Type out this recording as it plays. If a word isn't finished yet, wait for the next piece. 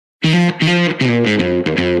Welcome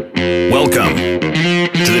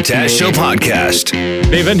to the Taz Show podcast.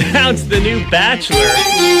 They've announced the new Bachelor.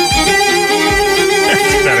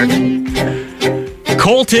 That's better.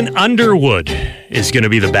 Colton Underwood is going to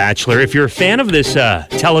be the Bachelor. If you're a fan of this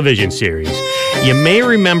television series, you may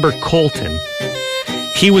remember Colton.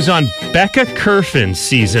 He was on Becca Kerfin's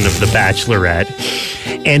season of The Bachelorette,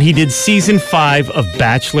 and he did season 5 of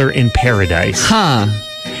Bachelor in Paradise. Huh.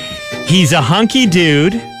 He's a hunky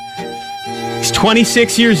dude. He's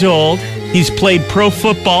 26 years old. He's played pro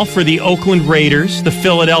football for the Oakland Raiders, the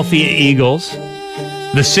Philadelphia Eagles,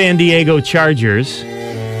 the San Diego Chargers,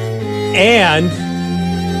 and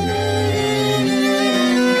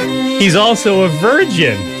he's also a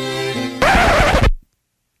virgin.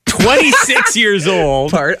 26 years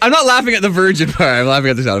old. I'm not laughing at the virgin part. I'm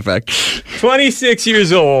laughing at the sound effect. 26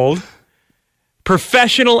 years old.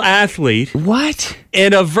 Professional athlete. What?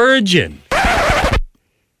 And a virgin.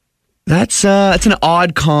 That's an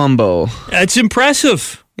odd combo. That's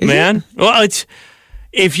impressive, man. Well, it's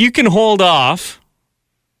if you can hold off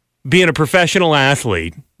being a professional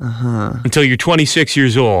athlete until you're 26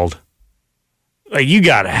 years old, like you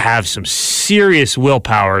got to have some serious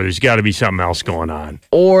willpower. There's got to be something else going on.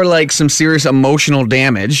 Or like some serious emotional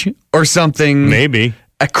damage or something. Maybe.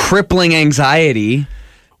 A crippling anxiety.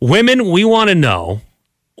 Women, we want to know,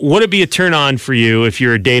 would it be a turn on for you if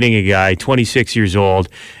you're dating a guy, 26 years old,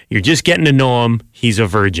 you're just getting to know him, he's a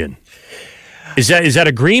virgin? Is that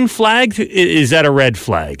a green flag? Is that a red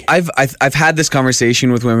flag? I've had this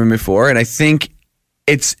conversation with women before, and I think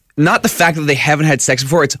it's not the fact that they haven't had sex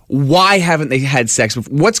before, it's why haven't they had sex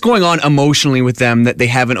before? What's going on emotionally with them that they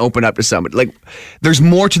haven't opened up to somebody? Like, there's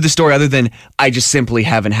more to the story other than I just simply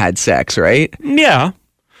haven't had sex, right? Yeah.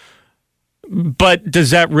 But does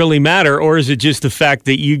that really matter, or is it just the fact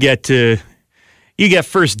that you get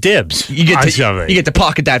first dibs? You get to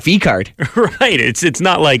pocket that V card. Right. It's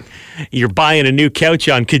not like you're buying a new couch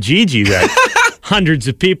on Kijiji that hundreds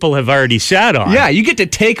of people have already sat on. Yeah, you get to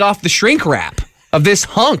take off the shrink wrap of this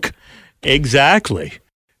hunk. Exactly.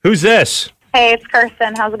 Who's this? Hey, it's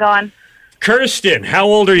Kirsten. How's it going? Kirsten, how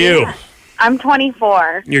old are you? I'm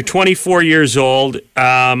 24. You're 24 years old.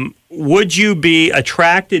 Would you be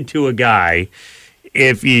attracted to a guy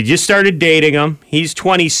if you just started dating him, he's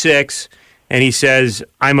 26, and he says,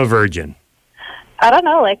 I'm a virgin? I don't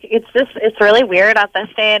know. Like, it's really weird at this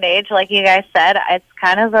day and age. Like you guys said, it's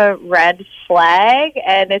kind of a red flag,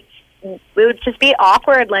 and it would just be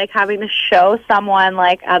awkward, like, having to show someone,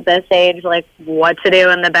 like, at this age, like, what to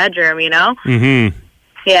do in the bedroom, you know? Mm-hmm.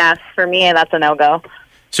 Yeah, for me, that's a no-go.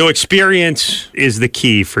 So experience is the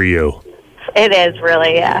key for you. It is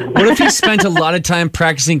really, yeah. What if he spent a lot of time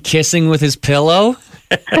practicing kissing with his pillow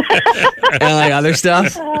and like other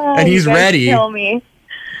stuff, and he's ready? Kill me.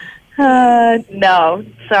 No,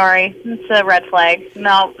 sorry, it's a red flag.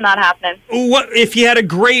 No, not happening. What if you had a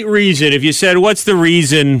great reason? If you said, "What's the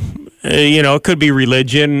reason?" It could be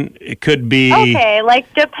religion. It could be okay,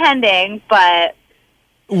 like depending, but.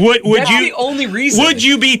 Would That's you the only reason? Would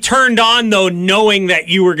you be turned on though, knowing that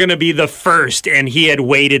you were going to be the first and he had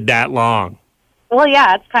waited that long? Well,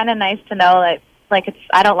 yeah, it's kind of nice to know that. Like,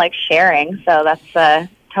 I don't like sharing, so that's a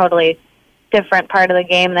totally different part of the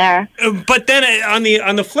game there. But then on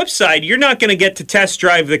the flip side, you're not going to get to test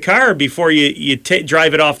drive the car before you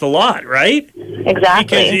drive it off the lot, right? Exactly.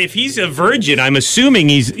 Because if he's a virgin, I'm assuming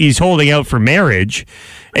he's holding out for marriage.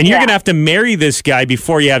 And you're going to have to marry this guy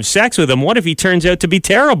before you have sex with him. What if he turns out to be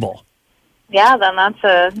terrible? Yeah, then that's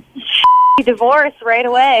a divorce right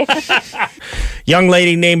away. Young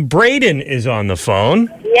lady named Braden is on the phone.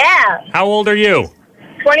 Yeah. How old are you?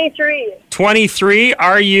 23. 23.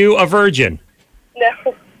 Are you a virgin?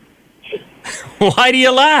 No. Why do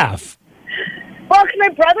you laugh? Well, because my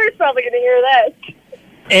brother's probably going to hear this.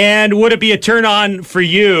 And would it be a turn on for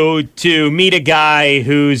you to meet a guy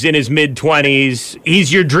who's in his mid-20s?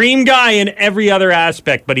 He's your dream guy in every other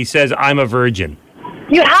aspect, but he says, I'm a virgin.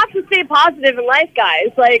 You have to stay positive in life,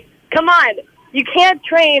 guys. Like, come on. You can't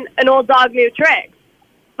train an old dog new tricks.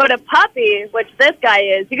 But a puppy, which this guy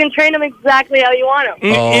is, you can train him exactly how you want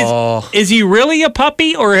him. Oh. Is he really a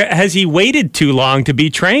puppy, or has he waited too long to be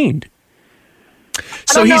trained?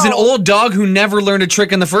 So he's an old dog who never learned a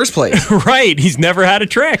trick in the first place. Right. He's never had a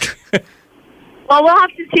trick. Well, we'll have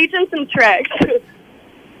to teach him some tricks.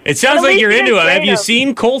 It sounds like you're into it. Have you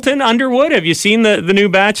seen Colton Underwood? Have you seen the new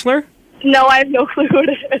Bachelor? No, I have no clue what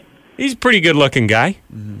it is. He's a pretty good-looking guy.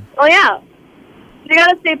 Mm-hmm. Well, yeah. You got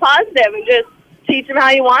to stay positive and just teach him how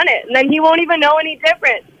you want it, and then he won't even know any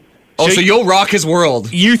different. Oh, so you'll rock his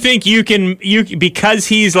world. You think you because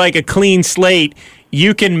he's like a clean slate,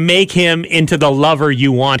 you can make him into the lover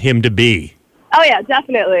you want him to be? Oh, yeah,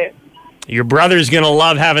 definitely. Your brother's going to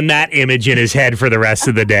love having that image in his head for the rest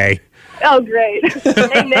of the day. Oh, great.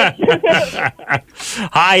 Hey, Nick.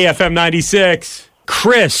 Hi, FM 96.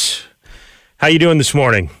 Chris, how you doing this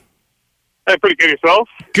morning? Hey, pretty good yourself?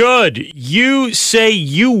 Good. You say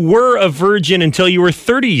you were a virgin until you were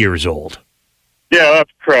 30 years old. Yeah,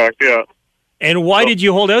 that's correct, yeah. And why did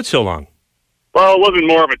you hold out so long? Well, it wasn't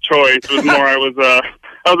more of a choice. It was more I was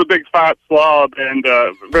a big fat slob and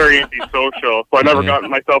very antisocial, so I never got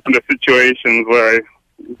myself into situations where I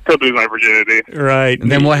could lose my virginity. Right.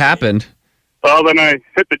 And then what happened? Well, then I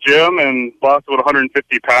hit the gym and lost about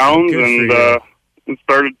 150 pounds and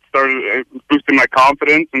started boosting my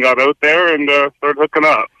confidence and got out there and started hooking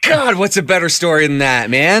up. God, what's a better story than that,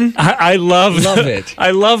 man? I love it.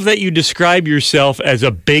 I love that you describe yourself as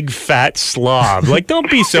a big fat slob. Like, don't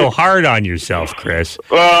be so hard on yourself, Chris.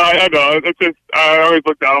 Well, I know. It's just I always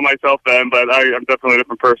looked down on myself then, but I'm definitely a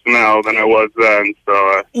different person now than I was then.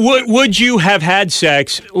 So, would you have had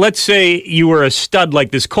sex? Let's say you were a stud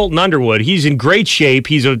like this Colton Underwood. He's in great shape.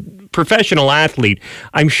 He's a professional athlete.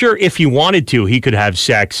 I'm sure if he wanted to, he could have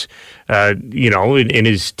sex, in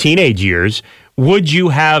his teenage years. Would you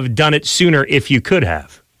have done it sooner if you could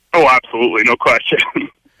have? Oh, absolutely. No question.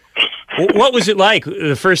 What was it like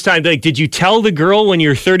the first time? Like, did you tell the girl when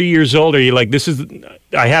you're 30 years old? Are you like,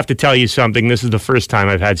 I have to tell you something. This is the first time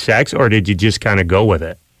I've had sex, or did you just kind of go with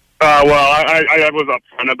it? Well, I was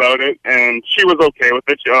upfront about it, and she was okay with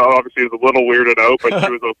it. She obviously was a little weirded out, but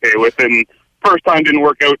she was okay with it. And first time didn't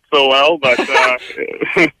work out so well, but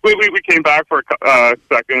we came back for a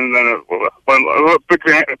second, and then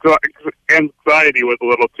anxiety was a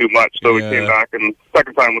little too much, so we came back, and the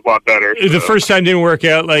second time was a lot better. The first time didn't work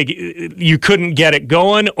out, like you couldn't get it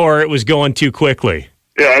going, or it was going too quickly?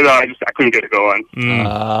 Yeah, no, I couldn't get it going.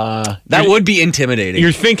 That would be intimidating.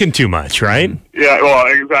 You're thinking too much, right? Yeah, well,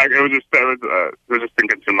 exactly. I was just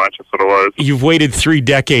thinking too much. That's what it was. You've waited 3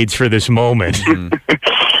 decades for this moment.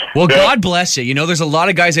 Well, God bless you. You know, there's a lot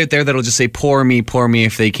of guys out there that'll just say, poor me,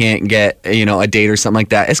 if they can't get, a date or something like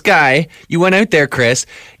that. This guy, you went out there, Chris,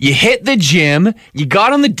 you hit the gym, you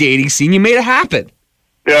got on the dating scene, you made it happen.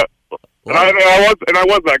 Yeah. And I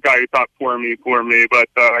was that guy who thought, poor me, but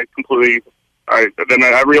then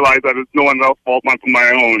I realized that it's no one else's fault but my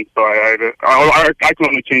own, so I can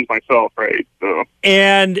only change myself, right? So.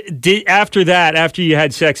 And after you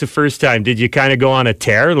had sex the first time, did you kind of go on a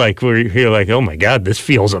tear? Like, where you're like, oh my God, this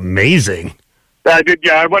feels amazing? I did,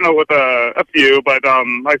 yeah. I went out with a few, but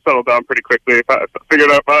I settled down pretty quickly. I figured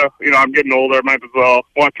out, I'm getting older, I might as well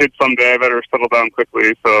want kids someday. I better settle down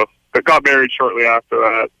quickly, so I got married shortly after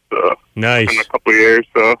that. So nice. In a couple of years.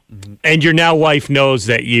 So. And your now wife knows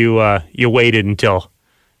that you waited until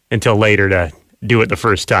later to do it the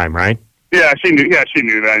first time, right? Yeah, she knew. Yeah, she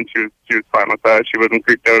knew that, and she was fine with that. She wasn't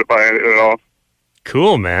freaked out by it at all.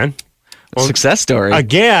 Cool, man. Well, success story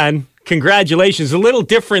again. Congratulations. A little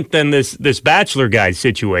different than this Bachelor guy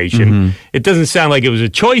situation. Mm-hmm. It doesn't sound like it was a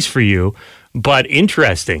choice for you, but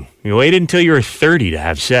interesting. You waited until you were 30 to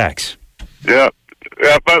have sex. Yeah.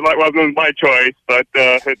 Yeah, but it wasn't my choice, but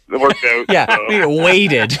it worked out. Yeah, so. We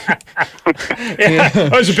waited. I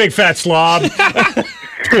was a big fat slob.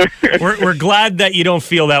 We're glad that you don't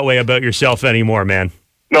feel that way about yourself anymore, man.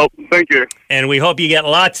 Nope, thank you. And we hope you get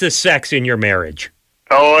lots of sex in your marriage.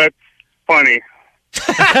 Oh, it's funny.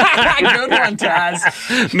 Good one,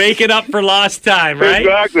 Taz. Make it up for lost time, right?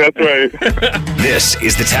 Exactly, that's right. This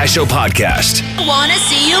is the Taz Show Podcast. I wanna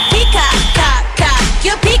see you peacock, cock, cock,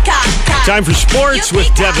 you peacock, cock. Time for sports with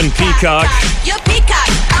Devin Peacock. You peacock.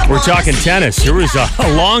 We're talking tennis. There was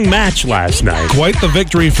a long match last night. Quite the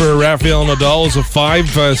victory for Rafael Nadal. It was a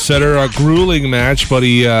 5-setter, a grueling match, but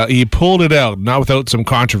he pulled it out, not without some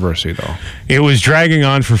controversy, though. It was dragging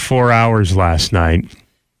on for 4 hours last night.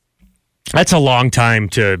 That's a long time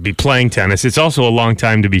to be playing tennis. It's also a long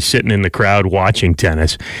time to be sitting in the crowd watching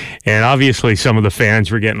tennis. And obviously some of the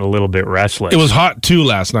fans were getting a little bit restless. It was hot, too,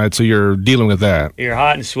 last night, so you're dealing with that. You're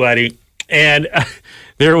hot and sweaty. And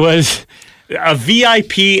there was a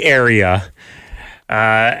VIP area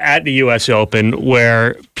at the U.S. Open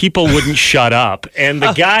where people wouldn't shut up. And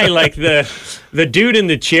the guy, like the dude in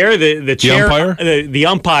the chair, the chair, umpire? The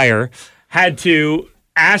umpire had to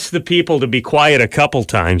ask the people to be quiet a couple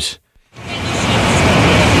times.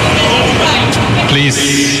 Please,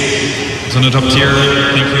 it's on the top tier.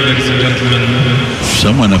 Thank you, ladies and gentlemen.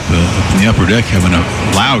 Someone up in the upper deck having a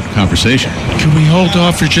loud conversation. Can we hold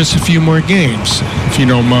off for just a few more games, if you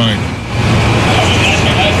don't mind?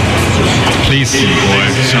 Please,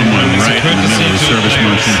 boy, someone right in the middle of the service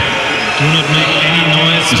motion. Do not make any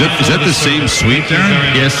noise. Is that the same suite there?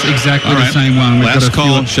 Yes, exactly the same one. We've Last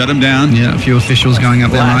call, shut him down. Yeah, a few officials going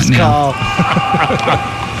up there right now.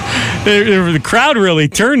 The crowd really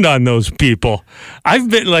turned on those people. I've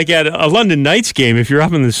been like at a London Knights game. If you're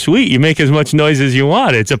up in the suite, you make as much noise as you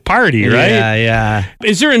want. It's a party, right? Yeah.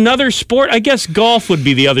 Is there another sport? I guess golf would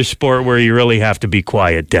be the other sport where you really have to be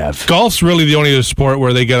quiet, Dev. Golf's really the only other sport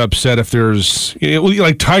where they get upset if there's,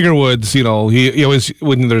 like Tiger Woods, he always,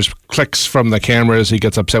 when there's clicks from the cameras, he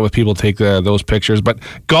gets upset with people take those pictures. But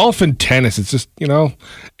golf and tennis, it's just,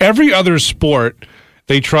 every other sport,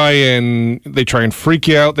 they try and freak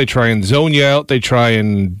you out. They try and zone you out. They try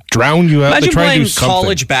and drown you out. Imagine they try playing and do something.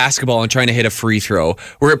 college basketball and trying to hit a free throw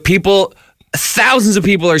where thousands of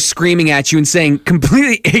people are screaming at you and saying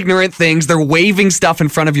completely ignorant things. They're waving stuff in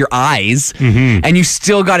front of your eyes, and you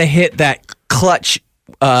still got to hit that clutch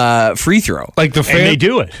free throw. Like and they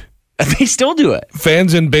do it. They still do it.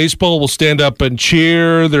 Fans in baseball will stand up and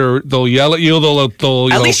cheer. They'll yell at you.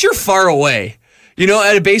 They'll at least you're far away.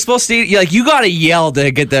 At a baseball stadium, you got to yell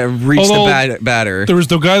to get reach the batter. There was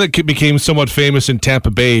the guy that became somewhat famous in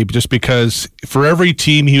Tampa Bay just because for every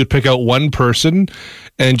team he would pick out one person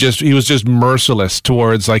and he was just merciless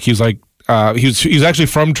towards he's actually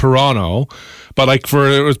from Toronto, but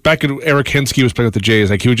it was back in Eric Hinsky was playing with the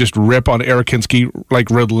Jays. He would just rip on Eric Hinsky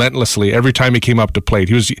relentlessly every time he came up to plate.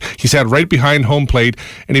 He sat right behind home plate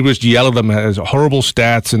and he would yell at them his horrible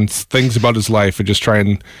stats and things about his life and just try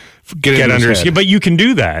and get under his head. But you can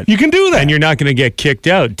do that. You can do that. And you're not going to get kicked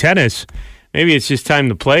out. Tennis, maybe it's just time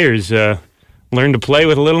the players learn to play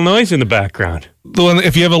with a little noise in the background.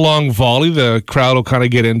 If you have a long volley, the crowd will kind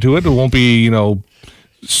of get into it. It won't be,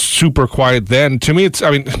 super quiet then. To me,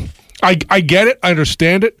 I get it. I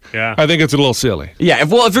understand it. Yeah. I think it's a little silly. Yeah,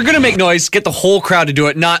 if you're going to make noise, get the whole crowd to do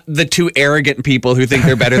it, not the two arrogant people who think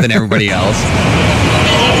they're better than everybody else.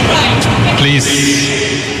 Please,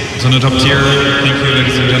 it's on the top tier. Thank you,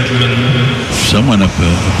 ladies and gentlemen. Someone up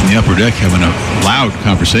in the upper deck having a loud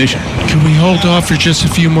conversation. Can we hold off for just a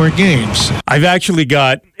few more games? I've actually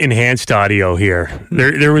got enhanced audio here.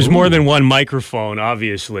 There was more than one microphone,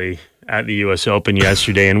 obviously, at the U.S. Open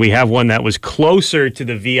yesterday, and we have one that was closer to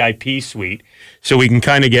the VIP suite, so we can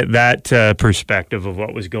kind of get that perspective of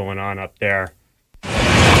what was going on up there.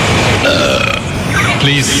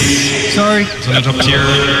 Please. Sorry. It's on the top tier.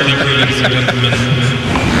 Thank you, ladies and gentlemen.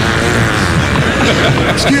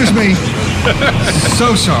 Excuse me.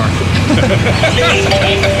 So sorry.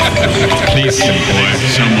 Please. Boy,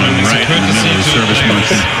 someone right in the middle of the service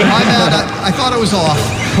motion. My bad. I thought it was off.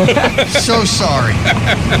 So sorry.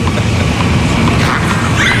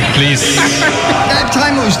 Please. That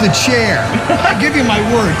time it was the chair. I give you my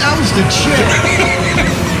word. That was the chair.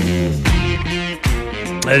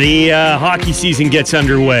 The hockey season gets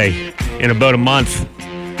underway in about a month.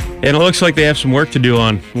 And it looks like they have some work to do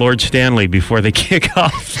on Lord Stanley before they kick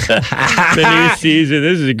off the new season.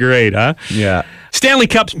 This is great, huh? Yeah. Stanley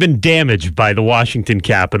Cup's been damaged by the Washington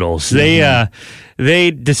Capitals. They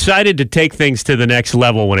decided to take things to the next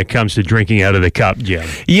level when it comes to drinking out of the cup, Jim.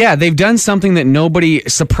 Yeah, they've done something that nobody,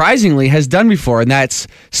 surprisingly, has done before, and that's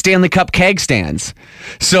Stanley Cup keg stands.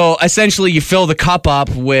 So essentially, you fill the cup up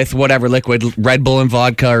with whatever liquid, Red Bull and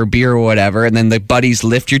vodka or beer or whatever, and then the buddies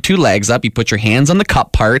lift your two legs up, you put your hands on the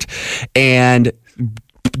cup part, and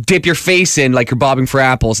dip your face in like you're bobbing for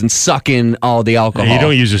apples and suck in all the alcohol. You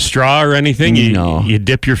don't use a straw or anything? You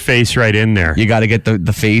dip your face right in there. You got to get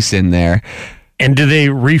the face in there. And do they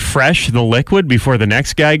refresh the liquid before the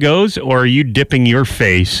next guy goes, or are you dipping your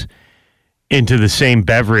face into the same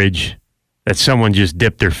beverage that someone just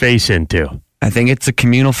dipped their face into? I think it's a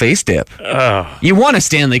communal face dip. You want a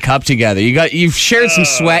Stanley Cup together. You've shared some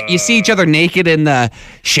sweat. You see each other naked in the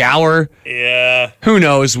shower. Yeah. Who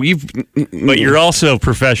knows? But you're also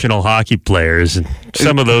professional hockey players, and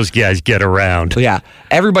some of those guys get around. Yeah.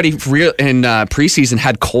 Everybody in preseason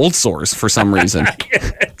had cold sores for some reason.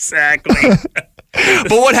 Exactly.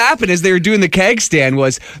 But what happened is they were doing the keg stand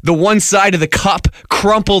was the one side of the cup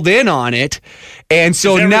crumpled in on it, and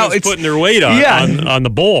so now it's putting their weight on the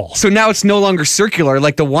bowl. So now it's no longer circular.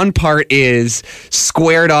 Like the one part is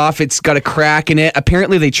squared off. It's got a crack in it.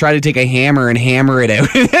 Apparently they try to take a hammer and hammer it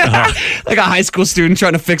out. Like a high school student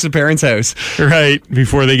trying to fix a parent's house. Right,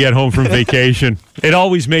 before they get home from vacation. It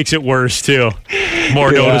always makes it worse, too.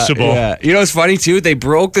 More noticeable. Yeah. You know what's funny, too? They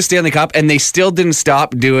broke the Stanley Cup, and they still didn't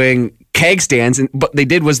stop doing keg stands, and what they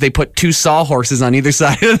did was they put two sawhorses on either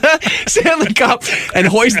side of the Stanley Cup and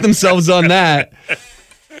hoisted themselves on that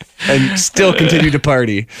and still continue to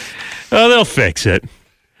party. Oh, they'll fix it.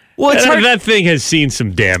 Well, it's hard. That thing has seen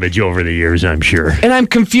some damage over the years, I'm sure. And I'm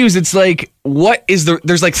confused. It's like,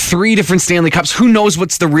 there's like 3 different Stanley Cups. Who knows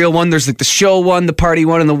what's the real one? There's like the show one, the party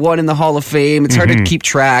one, and the one in the Hall of Fame. It's hard to keep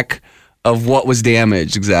track of what was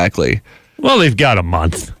damaged exactly. Well, they've got a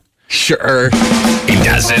month. Sure. He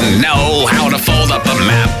doesn't know how to fold up a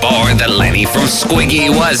map or that Lenny from Squiggy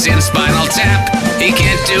was in Spinal Tap. He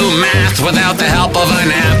can't do math without the help of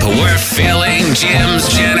an app. We're filling Jim's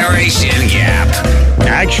generation gap.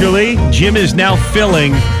 Actually, Jim is now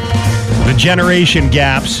filling the generation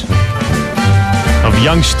gaps of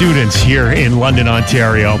young students here in London,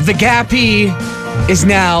 Ontario. The gappy is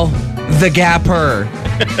now the gapper.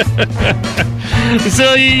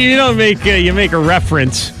 So you don't make you make a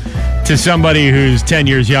reference to somebody who's 10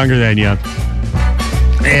 years younger than you,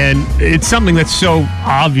 and it's something that's so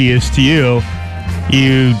obvious to you,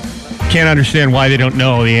 you can't understand why they don't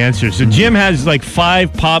know the answer. So Jim has like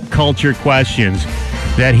 5 pop culture questions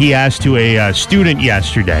that he asked to a student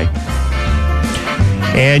yesterday,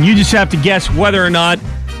 and you just have to guess whether or not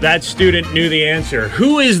that student knew the answer.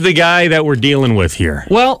 Who is the guy that we're dealing with here?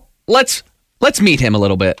 Well, let's meet him a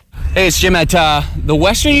little bit. Hey, it's Jim at the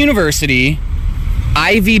Western University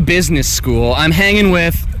Ivy Business School. I'm hanging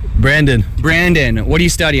with Brandon. Brandon, what are you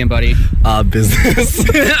studying, buddy? Business.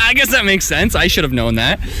 I guess that makes sense. I should have known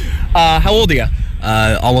that. How old are you?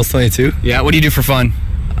 Almost 22. Yeah, what do you do for fun?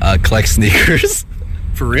 Collect sneakers.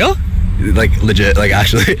 For real? Like legit, like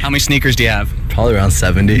actually. How many sneakers do you have? Probably around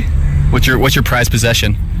 70. What's your prized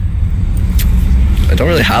possession? I don't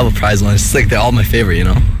really have a prize one. It's just like they're all my favorite, you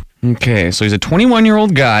know? Okay, so he's a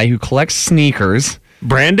 21-year-old guy who collects sneakers.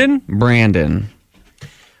 Brandon? Brandon.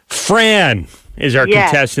 Fran is our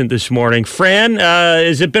contestant this morning. Fran,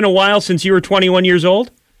 has it been a while since you were 21 years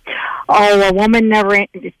old? Oh, a woman never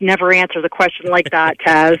answers a question like that,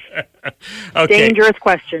 Taz. Okay. Dangerous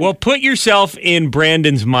question. Well, put yourself in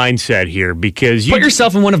Brandon's mindset here, because you put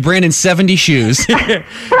yourself in one of Brandon's 70 shoes.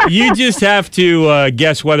 You just have to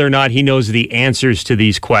guess whether or not he knows the answers to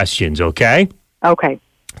these questions, okay? Okay.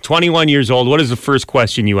 21 years old. What is the first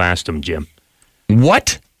question you asked him, Jim?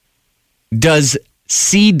 What does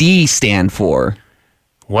CD stand for?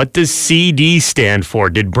 What does CD stand for?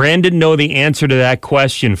 Did Brandon know the answer to that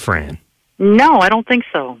question, Fran? No, I don't think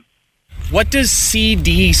so. What does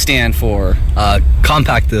CD stand for?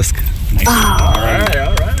 Compact disc. Nice. Oh.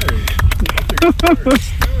 All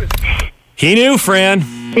right. He knew, Fran.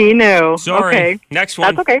 He knew. Sorry. Okay. Next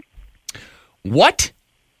one. That's okay. What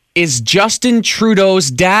is Justin Trudeau's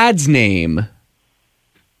dad's name?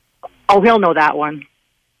 Oh, he'll know that one.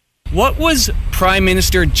 What was Prime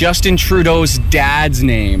Minister Justin Trudeau's dad's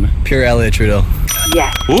name? Pierre Elliott Trudeau.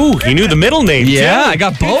 Yes. Ooh, he knew the middle name, Yeah, too. I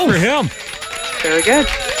got Good both. for him. Very good.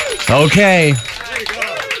 Okay.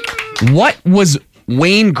 What was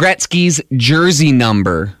Wayne Gretzky's jersey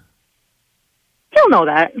number? He'll know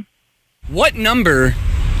that. What number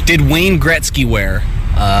did Wayne Gretzky wear?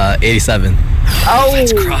 87. Oh,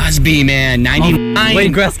 that's Crosby, man. 99.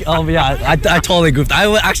 Wayne Gretzky. Oh, yeah. I totally goofed.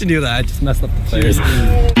 I actually knew that. I just messed up the players.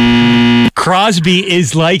 Crosby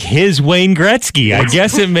is like his Wayne Gretzky. I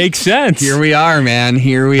guess it makes sense. Here we are, man.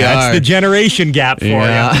 Here we are. That's the generation gap for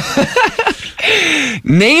you.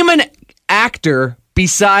 Name an actor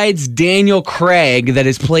besides Daniel Craig that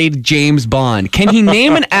has played James Bond. Can he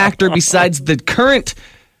name an actor besides the current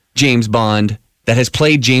James Bond that has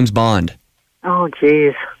played James Bond? Oh,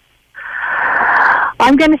 geez.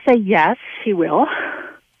 I'm going to say yes, he will.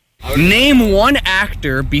 Name one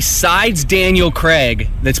actor besides Daniel Craig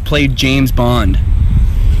that's played James Bond.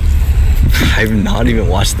 I've not even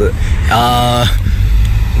watched the...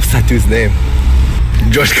 what's that dude's name?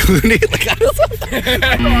 George Clooney?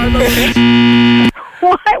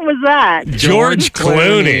 What was that? George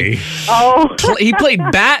Clooney. Oh. He played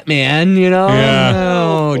Batman, you know? Yeah.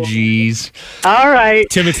 Oh, jeez. All right.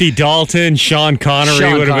 Timothy Dalton, Sean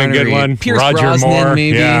Connery would have been a good one. Pierce Roger Brosnan, Moore.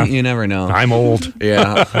 maybe. Yeah. You never know. I'm old.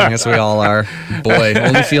 Yeah, I guess we all are. Boy,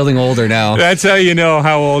 only feeling older now. That's how you know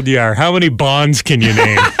how old you are. How many Bonds can you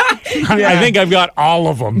name? I think I've got all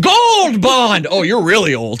of them. Gold Bond! Oh, you're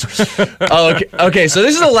really old. Okay, so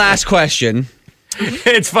this is the last question.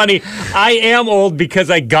 It's funny. I am old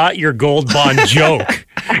because I got your Gold Bond joke.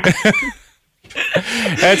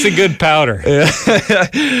 That's a good powder.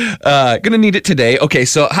 Gonna need it today. Okay,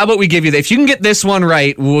 so how about we give you if you can get this one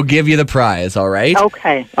right, we'll give you the prize, all right?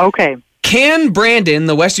 Okay. Can Brandon,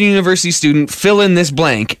 the Western University student, fill in this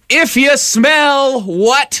blank? If you smell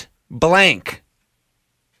what blank?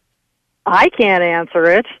 I can't answer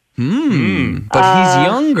it. But he's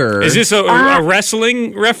younger. Is this a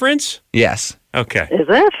wrestling reference? Yes. Okay. Is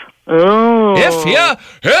it? Oh.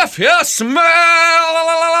 If you smell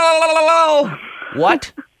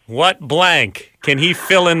what? What blank? Can he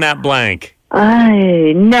fill in that blank?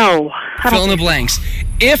 No. Fill in the blanks.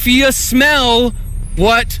 If you smell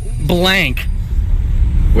what blank?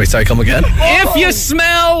 Wait, sorry, come again? If you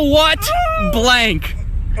smell what blank?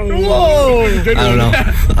 Whoa! I don't know.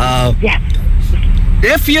 Yes.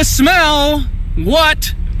 If you smell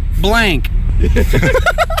what blank?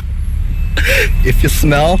 If you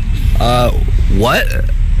smell, what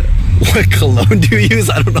cologne do you use?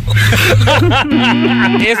 I don't know.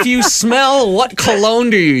 If you smell, what cologne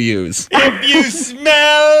do you use? If you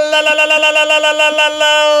smell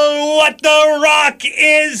what The Rock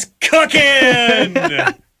is cooking.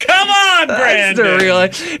 Come on, Brandon.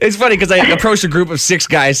 It's funny because I approached a group of 6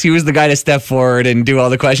 guys. He was the guy to step forward and do all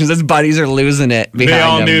the questions. His buddies are losing it behind him. They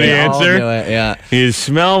all knew the answer? All knew it, yeah. You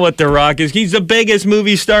smell what The Rock is. He's the biggest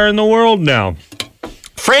movie star in the world now.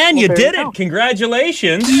 Fran, you did it.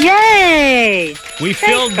 Congratulations. Yay! We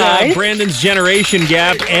filled Brandon's generation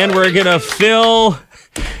gap, and we're going to fill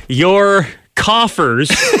your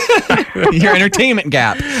coffers, your entertainment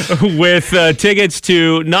gap, with tickets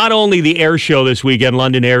to not only the Air Show this weekend,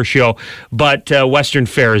 London Air Show, but Western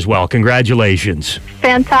Fair as well. Congratulations.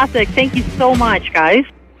 Fantastic. Thank you so much, guys.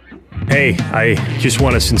 Hey, I just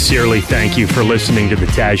want to sincerely thank you for listening to the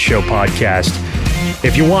Taz Show podcast.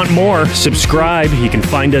 If you want more, subscribe. You can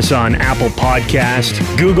find us on Apple Podcast,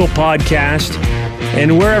 Google Podcast,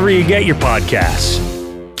 and wherever you get your podcasts.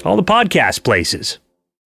 All the podcast places.